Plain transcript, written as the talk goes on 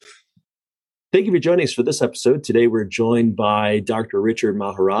Thank you for joining us for this episode. Today, we're joined by Dr. Richard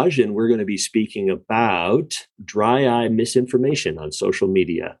Maharaj, and we're going to be speaking about dry eye misinformation on social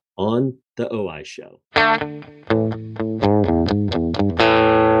media on the OI Show.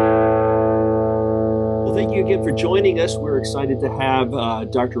 Well, thank you again for joining us. We're excited to have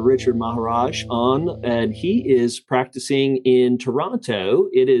Dr. Richard Maharaj on, and he is practicing in Toronto.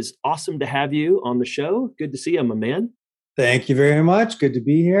 It is awesome to have you on the show. Good to see you, my man. Thank you very much. Good to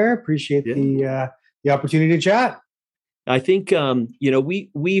be here. Appreciate the opportunity to chat. I think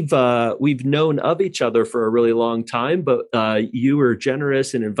we've known of each other for a really long time, but you were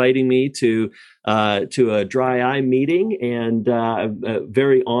generous in inviting me to a dry eye meeting, and I'm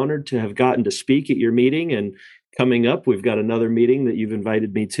very honored to have gotten to speak at your meeting. And coming up, we've got another meeting that you've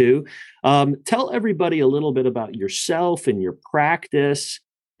invited me to. Tell everybody a little bit about yourself and your practice.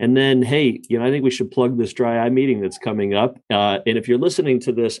 And then, hey, I think we should plug this dry eye meeting that's coming up. And if you're listening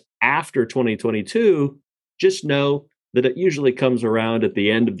to this after 2022, just know that it usually comes around at the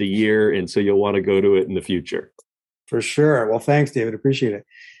end of the year. And so you'll want to go to it in the future. For sure. Well, thanks, David. Appreciate it.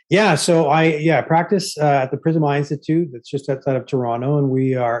 Yeah. So I practice at the Prism Eye Institute. That's just outside of Toronto. And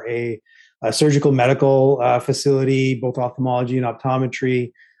we are a surgical medical facility, both ophthalmology and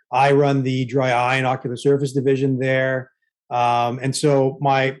optometry. I run the dry eye and ocular surface division there. And so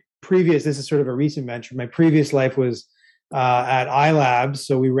this is sort of a recent venture. My previous life was at Eye Labs.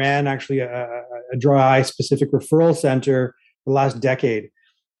 So we ran actually a dry eye specific referral center for the last decade.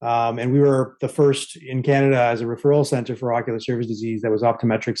 And we were the first in Canada as a referral center for ocular surface disease that was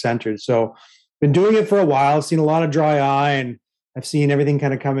optometric centered. So been doing it for a while, seen a lot of dry eye, and I've seen everything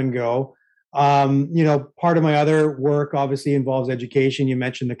kind of come and go. Part of my other work obviously involves education. You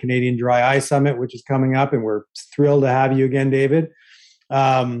mentioned the Canadian Dry Eye Summit, which is coming up, and we're thrilled to have you again, David.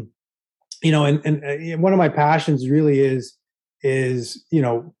 And one of my passions really is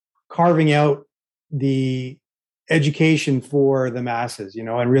carving out the education for the masses,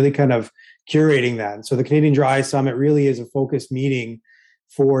 and really kind of curating that. And so the Canadian Dry Eye Summit really is a focused meeting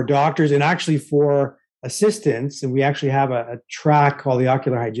for doctors and actually for assistants. And we actually have a track called the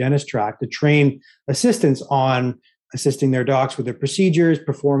Ocular Hygienist Track to train assistants on assisting their docs with their procedures,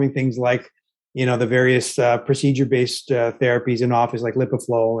 performing things like, the various procedure-based therapies in office like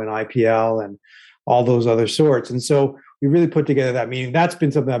LipiFlow and IPL and all those other sorts. And so we really put together that meeting. That's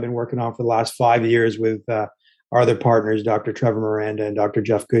been something I've been working on for the last 5 years with our other partners, Dr. Trevor Miranda and Dr.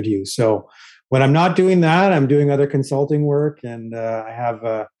 Jeff Goodhue. So when I'm not doing that, I'm doing other consulting work, and I have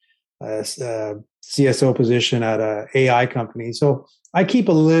a CSO position at a AI company. So I keep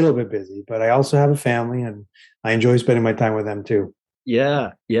a little bit busy, but I also have a family, and I enjoy spending my time with them too.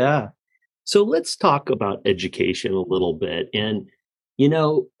 Yeah. So let's talk about education a little bit. And,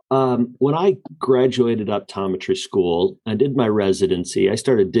 when I graduated optometry school, I did my residency, I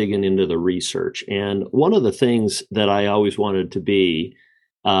started digging into the research. And one of the things that I always wanted to be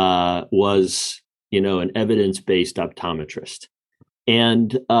was, an evidence-based optometrist.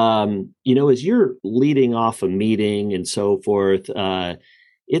 And, as you're leading off a meeting and so forth,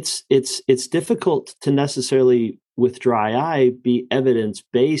 it's difficult to necessarily with dry eye be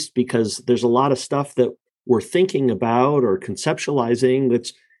evidence-based because there's a lot of stuff that we're thinking about or conceptualizing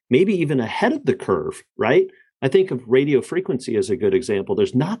that's maybe even ahead of the curve, right? I think of radio frequency as a good example.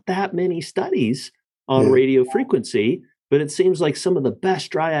 There's not that many studies on radio frequency, but it seems like some of the best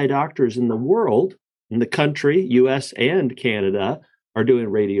dry eye doctors in the world, in the country, US and Canada, are doing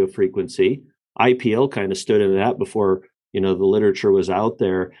radio frequency. IPL kind of stood in that before, the literature was out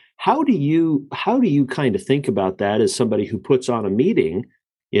there. How do you kind of think about that as somebody who puts on a meeting,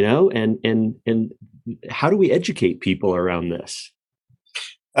 and how do we educate people around this?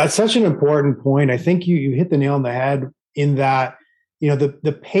 That's such an important point. I think you hit the nail on the head in that,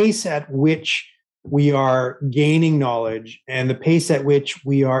 the pace at which we are gaining knowledge and the pace at which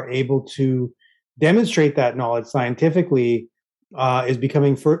we are able to demonstrate that knowledge scientifically is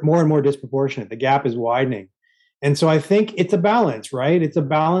becoming more and more disproportionate. The gap is widening. And so I think it's a balance, right? It's a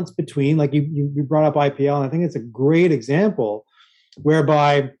balance between, like you brought up IPL, and I think it's a great example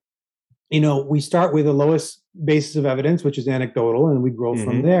whereby, we start with the lowest basis of evidence, which is anecdotal, and we grow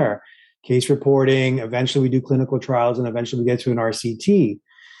from there. Case reporting, eventually we do clinical trials, and eventually we get to an RCT.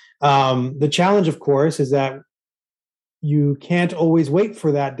 The challenge, of course, is that you can't always wait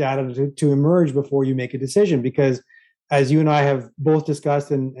for that data to emerge before you make a decision, because as you and I have both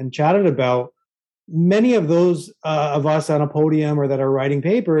discussed and chatted about, many of those of us on a podium or that are writing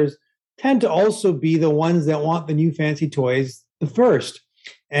papers tend to also be the ones that want the new fancy toys the first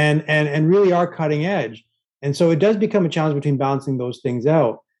and really are cutting edge. And so it does become a challenge between balancing those things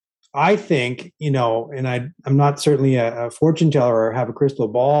out. I think, and I'm not certainly a fortune teller or have a crystal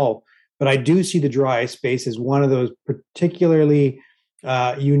ball, But I do see the dry space as one of those particularly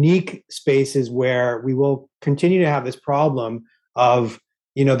unique spaces where we will continue to have this problem of,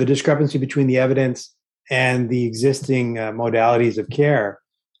 the discrepancy between the evidence and the existing modalities of care.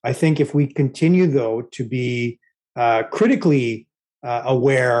 I think if we continue, though, to be critically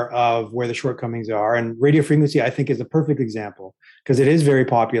aware of where the shortcomings are, and radio frequency, I think, is a perfect example because it is very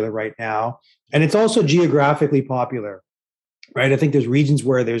popular right now. And it's also geographically popular, right? I think there's regions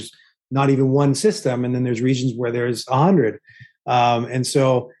where there's not even one system, and then there's regions where there's 100. And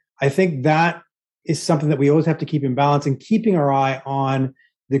so I think that is something that we always have to keep in balance, and keeping our eye on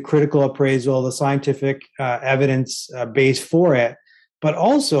the critical appraisal, the scientific evidence base for it, but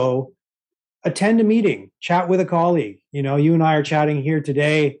also attend a meeting, chat with a colleague. You and I are chatting here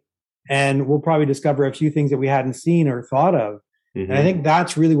today, and we'll probably discover a few things that we hadn't seen or thought of. Mm-hmm. And I think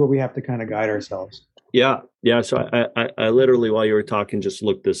that's really where we have to kind of guide ourselves. Yeah. So I literally, while you were talking, just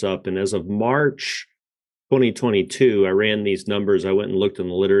looked this up. And as of March 2022, I ran these numbers. I went and looked in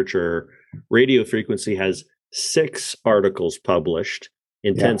the literature. Radio frequency has 6 articles published,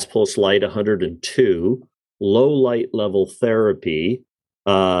 intense pulse light 102, low light level therapy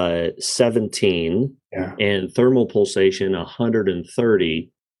 17, and thermal pulsation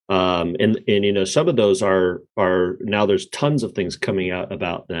 130. And some of those are now there's tons of things coming out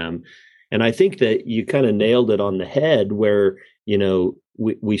about them. And I think that you kind of nailed it on the head where,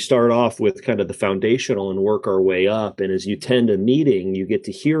 we start off with kind of the foundational and work our way up. And as you attend a meeting, you get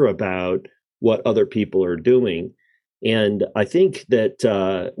to hear about what other people are doing. And I think that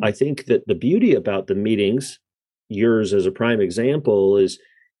the beauty about the meetings, yours as a prime example, is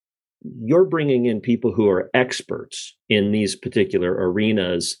you're bringing in people who are experts in these particular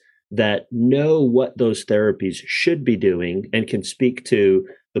arenas that know what those therapies should be doing and can speak to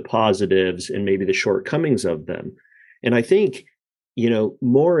the positives and maybe the shortcomings of them. And I think,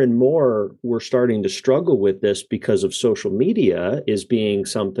 more and more we're starting to struggle with this because of social media is being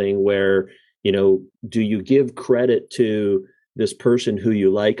something where, do you give credit to this person who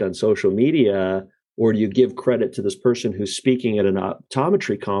you like on social media, or do you give credit to this person who's speaking at an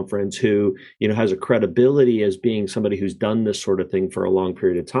optometry conference who, has a credibility as being somebody who's done this sort of thing for a long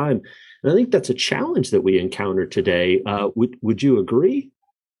period of time? And I think that's a challenge that we encounter today. Would you agree?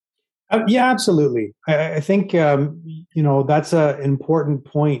 Yeah, absolutely. I think, that's an important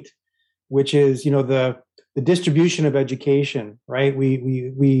point, which is, the distribution of education, right?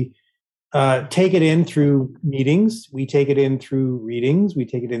 We take it in through meetings, we take it in through readings, we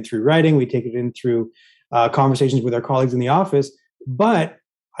take it in through writing, we take it in through conversations with our colleagues in the office. But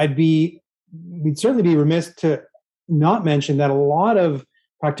we'd certainly be remiss to not mention that a lot of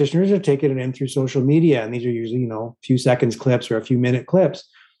practitioners are taking it in through social media, and these are usually, a few seconds clips or a few minute clips.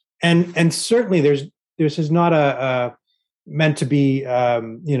 And certainly this is not a meant to be,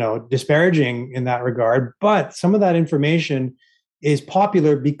 disparaging in that regard, but some of that information is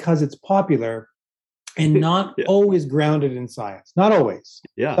popular because it's popular and not always grounded in science. Not always.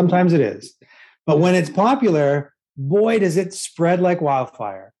 Yeah. Sometimes it is. But when it's popular, boy, does it spread like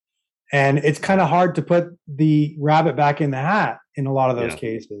wildfire. And it's kind of hard to put the rabbit back in the hat in a lot of those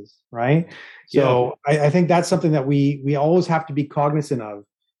cases, right? So I think that's something that we always have to be cognizant of,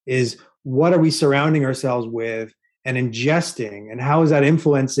 is what are we surrounding ourselves with and ingesting, and how is that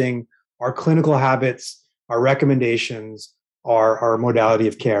influencing our clinical habits, our recommendations, our modality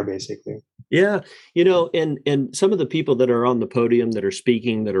of care, basically. Yeah. And some of the people that are on the podium that are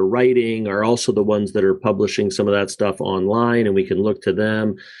speaking, that are writing, are also the ones that are publishing some of that stuff online, and we can look to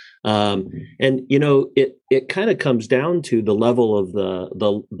them. It kind of comes down to the level of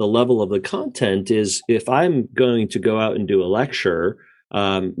the level of the content. Is if I'm going to go out and do a lecture,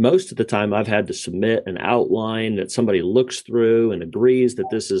 most of the time I've had to submit an outline that somebody looks through and agrees that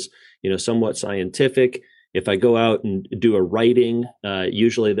this is, somewhat scientific. If I go out and do a writing,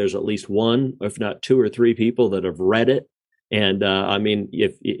 usually there's at least one, if not 2 or 3 people that have read it. And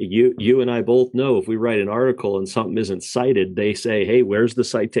if you and I both know, if we write an article and something isn't cited, they say, hey, where's the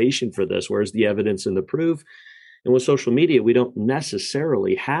citation for this? Where's the evidence and the proof? And with social media, we don't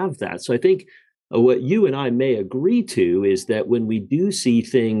necessarily have that. So I think what you and I may agree to is that when we do see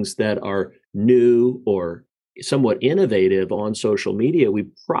things that are new or somewhat innovative on social media, we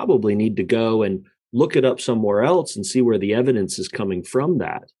probably need to go and look it up somewhere else and see where the evidence is coming from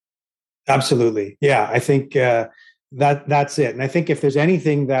that. Absolutely. Yeah, I think that's it. And I think if there's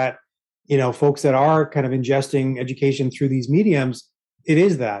anything that, folks that are kind of ingesting education through these mediums, it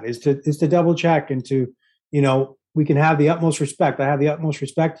is to double check and to, we can have the utmost respect. I have the utmost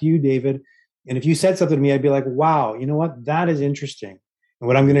respect to you, David. And if you said something to me, I'd be like, wow, you know what? That is interesting. And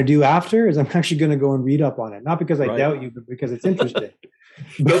what I'm going to do after is I'm actually going to go and read up on it. Not because I doubt you, but because it's interesting.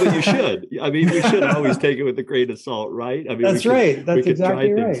 No, but you should. I mean, we should always take it with a grain of salt, right? I mean, That's right. we That's could try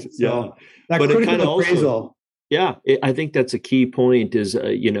exactly things, right. yeah. So that But it kind critical of also, appraisal. yeah, I think that's a key point is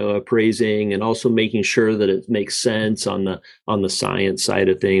appraising and also making sure that it makes sense on the science side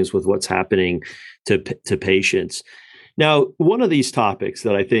of things with what's happening to patients. Now, one of these topics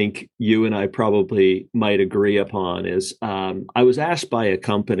that I think you and I probably might agree upon is I was asked by a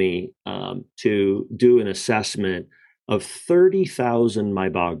company to do an assessment of 30,000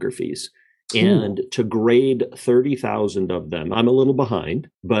 mybographies Ooh. and to grade 30,000 of them. I'm a little behind,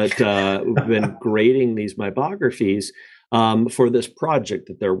 but we've been grading these mybographies for this project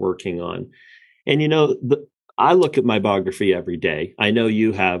that they're working on. And, I look at mybography every day. I know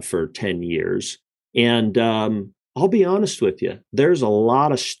you have for 10 years. And I'll be honest with you, there's a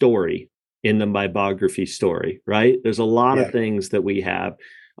lot of story in the mybography story, right? There's a lot of Yeah. things that we have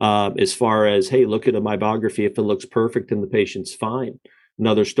as far as, hey, look at a mybography. If it looks perfect and the patient's fine.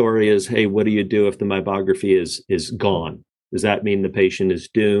 Another story is, hey, what do you do if the mybography is gone? Does that mean the patient is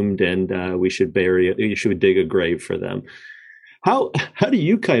doomed and we should bury it? You should dig a grave for them. How do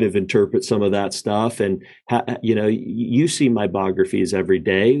you kind of interpret some of that stuff? And you see mybographies every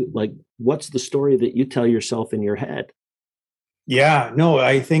day. Like, what's the story that you tell yourself in your head? Yeah. No,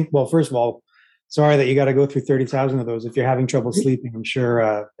 I think, well, first of all, sorry that you got to go through 30,000 of those. If you're having trouble sleeping, I'm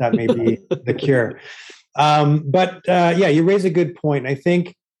sure that may be the cure. But yeah, you raise a good point. I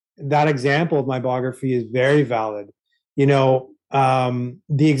think that example of mybography is very valid. The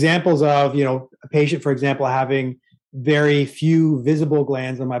examples of, a patient, for example, having very few visible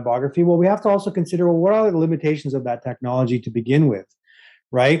glands on mybography. Well, we have to also consider, well, what are the limitations of that technology to begin with,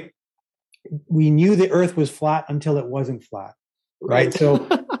 right? We knew the earth was flat until it wasn't flat, right? So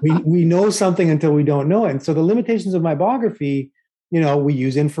we know something until we don't know it. And so the limitations of mybography, we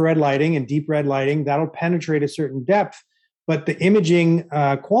use infrared lighting and deep red lighting that'll penetrate a certain depth, but the imaging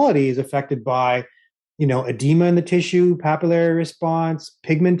quality is affected by, edema in the tissue, papillary response,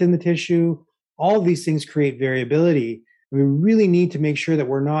 pigment in the tissue. All of these things create variability. We really need to make sure that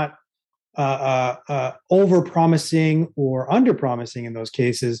we're not over promising or under promising in those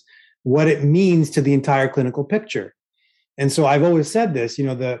cases what it means to the entire clinical picture. And so I've always said this,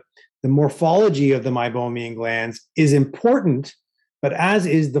 the morphology of the meibomian glands is important, but as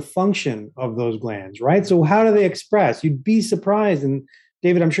is the function of those glands, right? So how do they express? You'd be surprised. And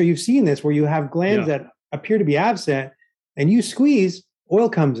David, I'm sure you've seen this, where you have glands that appear to be absent and you squeeze, oil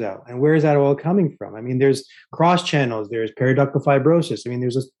comes out. And where is that oil coming from? I mean, there's cross channels, there's periductal fibrosis. I mean,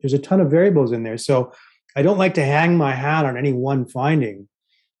 there's a ton of variables in there. So I don't like to hang my hat on any one finding.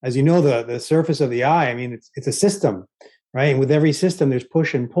 As you know, the surface of the eye, I mean, it's a system, right? And with every system, there's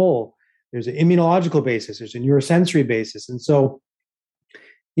push and pull. There's an immunological basis, there's a neurosensory basis. And so,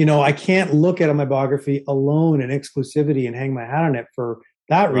 I can't look at a mybography alone in exclusivity and hang my hat on it for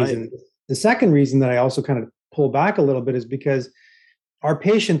that reason. Right. The second reason that I also kind of pull back a little bit is because our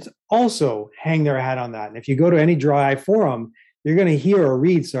patients also hang their hat on that. And if you go to any dry eye forum, you're going to hear or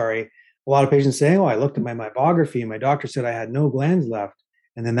read, a lot of patients saying, oh, I looked at my mybography and my doctor said I had no glands left.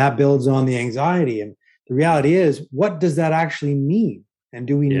 And then that builds on the anxiety. And the reality is, what does that actually mean? And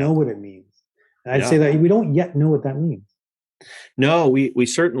do we know what it means? And I'd say that we don't yet know what that means. No, we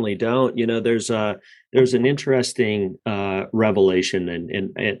certainly don't. There's an interesting revelation,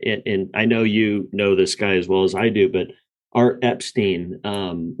 and I know you know this guy as well as I do, but Art Epstein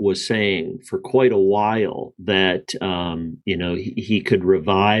was saying for quite a while that he could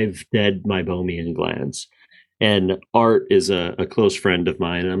revive dead meibomian glands. And Art is a close friend of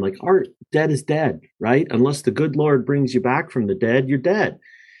mine, and I'm like, Art, dead is dead, right? Unless the good Lord brings you back from the dead, you're dead.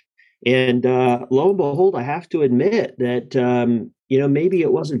 And lo and behold, I have to admit that maybe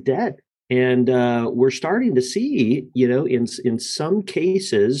it wasn't dead, and we're starting to see, in some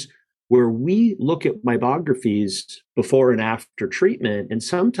cases where we look at mybographies before and after treatment, and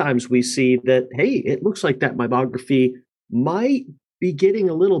sometimes we see that, hey, it looks like that mybography might be getting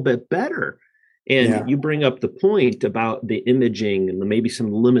a little bit better. And you bring up the point about the imaging and maybe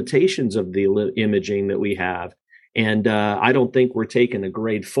some limitations of the imaging that we have. And I don't think we're taking a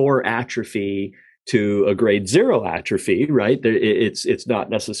grade 4 atrophy to a grade 0 atrophy, right? It's not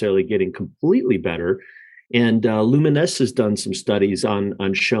necessarily getting completely better. And Luminesce has done some studies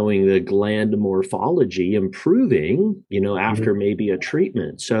on showing the gland morphology improving, after maybe a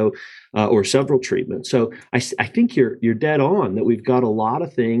treatment, so or several treatments. So I think you're dead on that. We've got a lot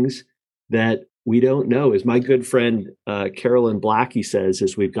of things that we don't know. As my good friend Carolyn Blackie says,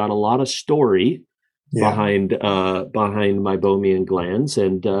 is we've got a lot of story behind meibomian glands,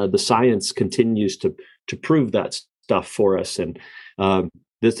 and the science continues to prove that stuff for us. And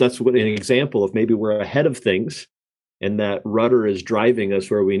that's what an example of maybe we're ahead of things, and that rudder is driving us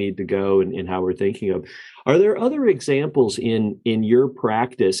where we need to go and how we're thinking of. Are there other examples in your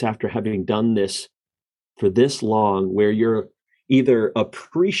practice after having done this for this long where you're either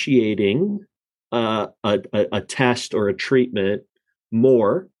appreciating a test or a treatment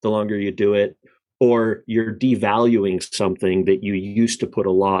more the longer you do it, or you're devaluing something that you used to put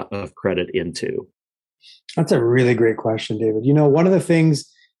a lot of credit into? That's a really great question, David. One of the things,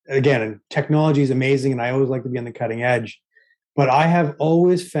 again, technology is amazing and I always like to be on the cutting edge, but I have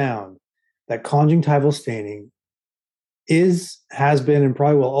always found that conjunctival staining has been, and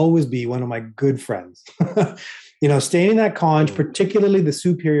probably will always be one of my good friends. Staining that conj, particularly the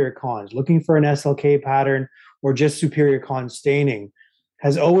superior conj, looking for an SLK pattern or just superior conj staining,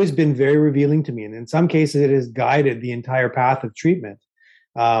 has always been very revealing to me. And in some cases, it has guided the entire path of treatment,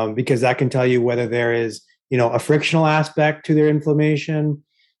 because that can tell you whether there is, a frictional aspect to their inflammation,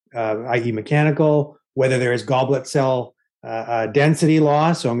 i.e. mechanical, whether there is goblet cell density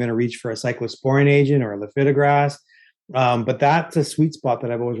loss. So I'm going to reach for a cyclosporine agent or a lifitegrast. But that's a sweet spot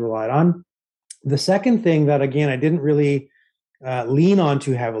that I've always relied on. The second thing that, again, I didn't really lean on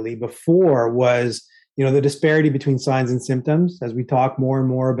too heavily before was, the disparity between signs and symptoms. As we talk more and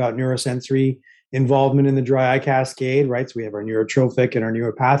more about neurosensory involvement in the dry eye cascade, right? So we have our neurotrophic and our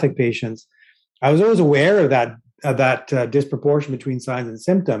neuropathic patients. I was always aware of that disproportion between signs and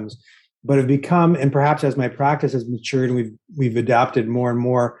symptoms, but have become, and perhaps as my practice has matured and we've adapted more and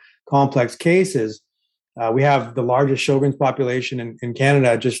more complex cases, we have the largest Sjogren's population in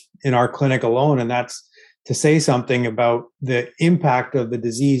Canada just in our clinic alone, and that's to say something about the impact of the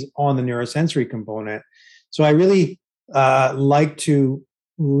disease on the neurosensory component. So I really like to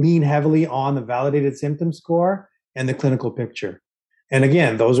lean heavily on the validated symptom score and the clinical picture. And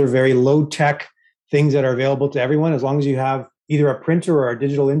again, those are very low-tech things that are available to everyone. As long as you have either a printer or a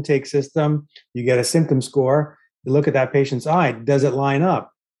digital intake system, you get a symptom score, you look at that patient's eye, does it line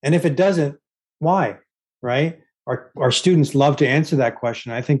up? And if it doesn't, why? Right? Our students love to answer that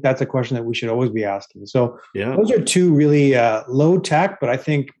question. I think that's a question that we should always be asking. So those are two really low tech, but I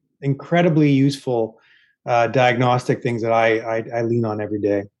think incredibly useful diagnostic things that I lean on every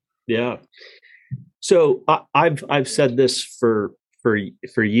day. Yeah. So I've said this for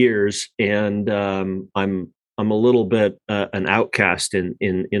years, and I'm a little bit an outcast in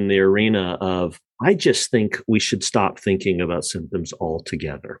the arena of, I just think we should stop thinking about symptoms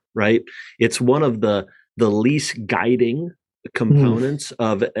altogether. Right? It's one of the least guiding components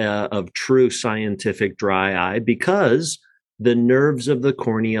of true scientific dry eye, because the nerves of the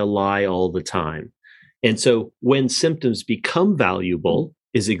cornea lie all the time. And so when symptoms become valuable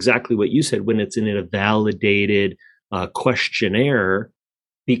is exactly what you said, when it's in a validated questionnaire,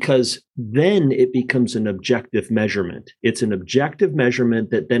 because then it becomes an objective measurement. It's an objective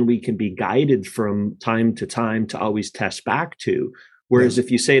measurement that then we can be guided from time to time to always test back to. Whereas if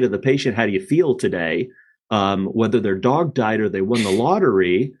you say to the patient, how do you feel today? Whether their dog died or they won the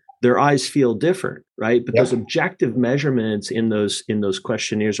lottery, their eyes feel different, right? But those objective measurements in those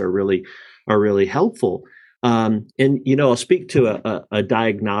questionnaires are really helpful. And I'll speak to a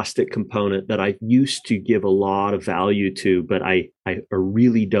diagnostic component that I used to give a lot of value to, but I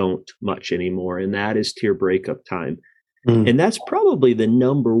really don't much anymore, and that is tear breakup time. And that's probably the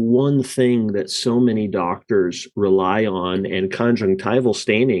number one thing that so many doctors rely on. And conjunctival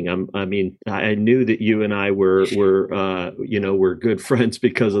staining, I knew that you and I were good friends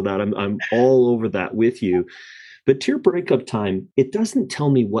because of that. I'm all over that with you. But tear breakup time, it doesn't tell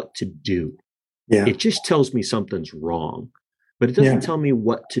me what to do. Yeah. It just tells me something's wrong, but it doesn't tell me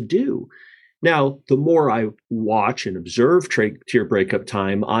what to do. Now, the more I watch and observe tear breakup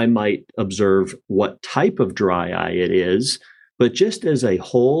time, I might observe what type of dry eye it is. But just as a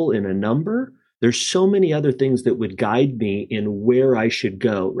whole in a number, there's so many other things that would guide me in where I should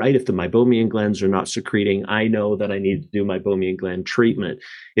go, right? If the meibomian glands are not secreting, I know that I need to do meibomian gland treatment.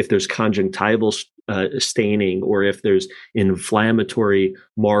 If there's conjunctival staining, or if there's inflammatory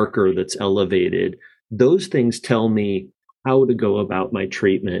marker that's elevated, those things tell me how to go about my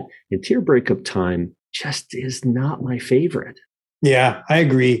treatment. And tear breakup time just is not my favorite. Yeah, I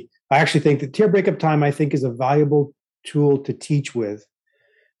agree. I actually think that tear breakup time, I think, is a valuable tool to teach with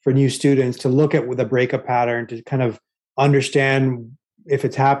for new students, to look at with a breakup pattern, to kind of understand if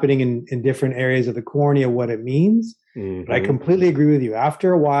it's happening in different areas of the cornea, what it means. But I completely agree with you.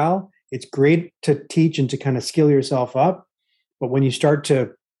 After a while, it's great to teach and to kind of skill yourself up. But when you start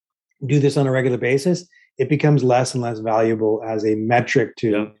to do this on a regular basis, it becomes less and less valuable as a metric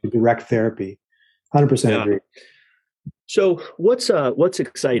to direct therapy. 100% agree. So what's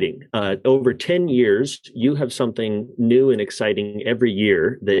exciting? Over 10 years, you have something new and exciting every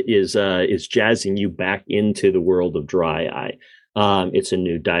year that is jazzing you back into the world of dry eye. It's a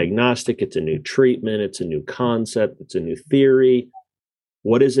new diagnostic, it's a new treatment, it's a new concept, it's a new theory.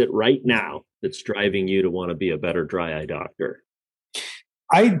 What is it right now that's driving you to want to be a better dry eye doctor?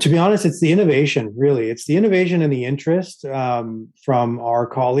 To be honest, it's the innovation, really. It's the innovation and the interest from our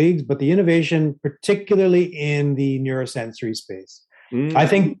colleagues, but the innovation, particularly in the neurosensory space. I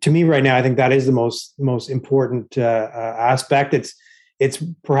think, to me, right now, I think that is the most important aspect. It's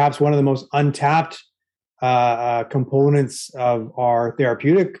perhaps one of the most untapped components of our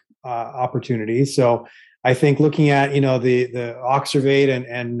therapeutic opportunities. So, I think looking at the oxervate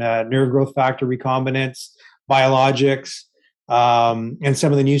and nerve growth factor recombinants, biologics. And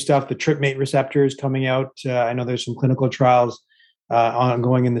some of the new stuff, the tryptase receptors coming out. I know there's some clinical trials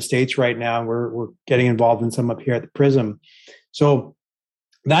ongoing in the States right now. We're getting involved in some up here at the Prism. So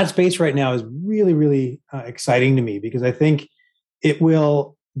that space right now is really, really exciting to me because I think it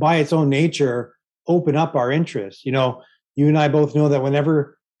will, by its own nature, open up our interest. You and I both know that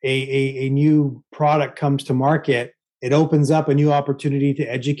whenever a new product comes to market, it opens up a new opportunity to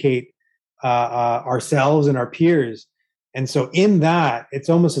educate ourselves and our peers. And so in that, it's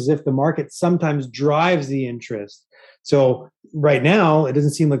almost as if the market sometimes drives the interest. So right now, it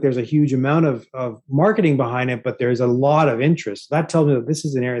doesn't seem like there's a huge amount of marketing behind it, but there's a lot of interest. That tells me that this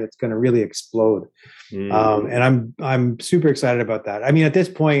is an area that's going to really explode. And I'm super excited about that. I mean, at this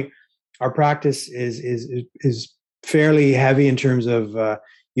point, our practice is fairly heavy in terms of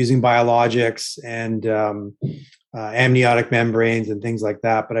using biologics and amniotic membranes and things like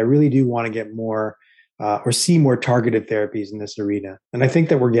that. But I really do want to get more or see more targeted therapies in this arena. And I think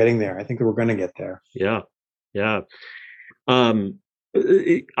that we're getting there. I think that we're going to get there. Yeah. Yeah.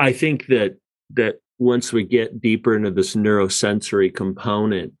 I think that once we get deeper into this neurosensory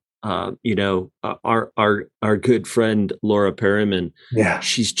component, our good friend Laura Perriman,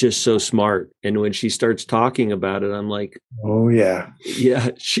 she's just so smart. And when she starts talking about it, I'm like, oh yeah,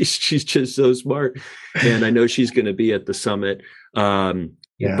 she's just so smart. And I know she's going to be at the summit.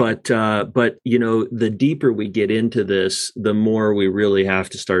 But the deeper we get into this, the more we really have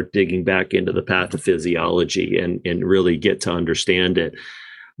to start digging back into the pathophysiology and really get to understand it.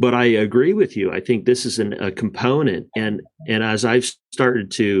 But I agree with you. I think this is a component. And as I've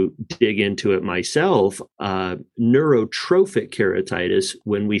started to dig into it myself, neurotrophic keratitis,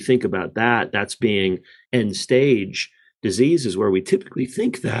 when we think about that, that's being end stage diseases where we typically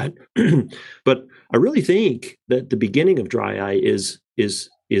think that. But I really think that the beginning of dry eye is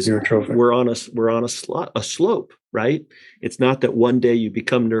neurotrophic. We're on a slope, right? It's not that one day you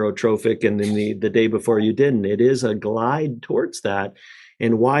become neurotrophic and then the day before you didn't. It is a glide towards that.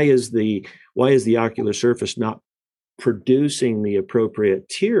 And why is the ocular surface not producing the appropriate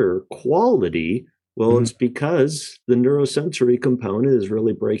tear quality? Well, it's because the neurosensory component is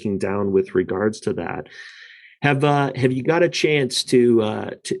really breaking down with regards to that. Have you got a chance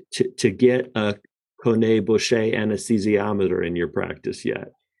to get a Conet-Boucher anesthesiometer in your practice yet?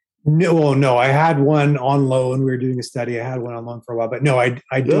 No. I had one on loan. We were doing a study. I had one on loan for a while, but no, I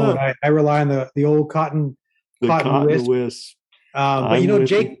don't. I rely on the old cotton wisp. But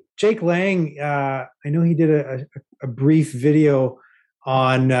Jake Lang, I know he did a brief video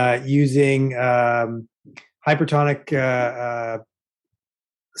on using hypertonic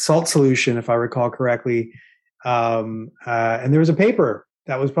salt solution, if I recall correctly. And there was a paper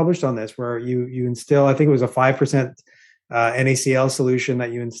that was published on this where you instill, I think it was a 5% NaCl solution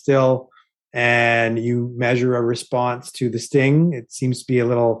that you instill and you measure a response to the sting. It seems to be a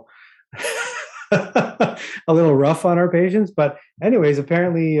little rough on our patients, but anyways,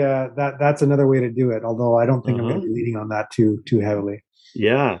 apparently that's another way to do it. Although I don't think I'm going to be leaning on that too heavily.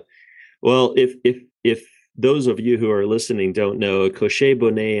 Yeah. Well, if those of you who are listening don't know, a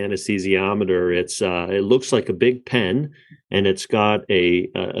Cochet-Bonnet anesthesiometer, it looks like a big pen, and it's got a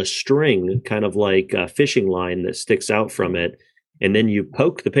string, kind of like a fishing line that sticks out from it, and then you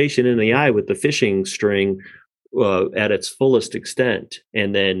poke the patient in the eye with the fishing string at its fullest extent,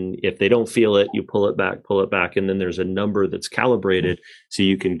 and then if they don't feel it, you pull it back, and then there's a number that's calibrated so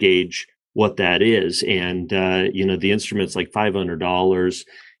you can gauge what that is. And the instrument's like $500,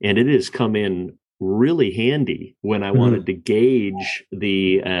 and it has come in really handy when I wanted to gauge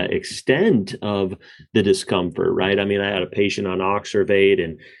the extent of the discomfort, right? I mean, I had a patient on Oxervate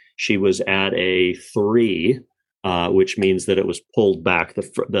and she was at a 3, which means that it was pulled back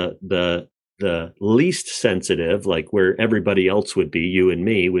the least sensitive, like where everybody else would be, you and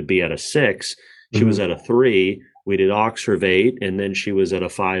me would be at a 6. She was at a 3, we did oxervate, and then she was at a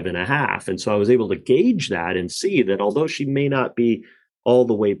 5.5. And so I was able to gauge that and see that although she may not be all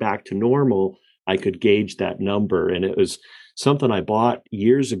the way back to normal, I could gauge that number. And it was something I bought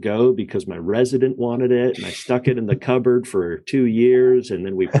years ago because my resident wanted it, and I stuck it in the cupboard for 2 years, and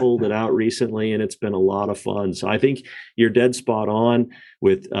then we pulled it out recently, and it's been a lot of fun. So I think you're dead spot on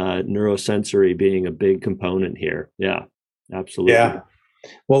with neurosensory being a big component here. Yeah, absolutely. Yeah.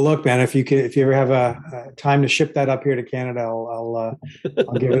 Well, look, man, if you ever have a time to ship that up here to Canada, I'll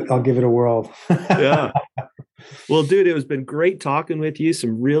give it a whirl. Yeah. Well, dude, it has been great talking with you.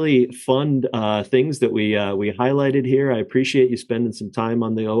 Some really fun things that we highlighted here. I appreciate you spending some time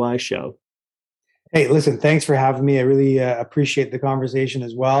on the OI show. Hey, listen, thanks for having me. I really appreciate the conversation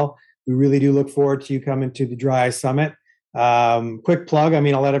as well. We really do look forward to you coming to the Dry Eye Summit. Quick plug.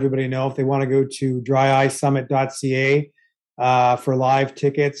 I'll let everybody know if they want to go to dryeyesummit.ca for live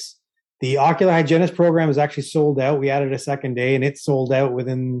tickets. The Ocular Hygienist program is actually sold out. We added a second day, and it's sold out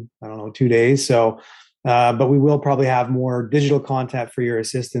within, 2 days. So, but we will probably have more digital content for your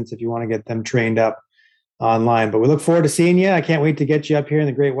assistants if you want to get them trained up online. But we look forward to seeing you. I can't wait to get you up here in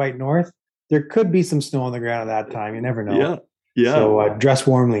the Great White North. There could be some snow on the ground at that time. You never know. Yeah. So dress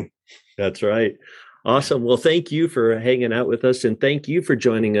warmly. That's right. Awesome. Well, thank you for hanging out with us, and thank you for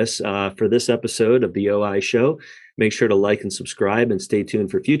joining us for this episode of the OI Show. Make sure to like and subscribe, and stay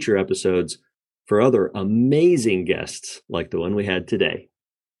tuned for future episodes for other amazing guests like the one we had today.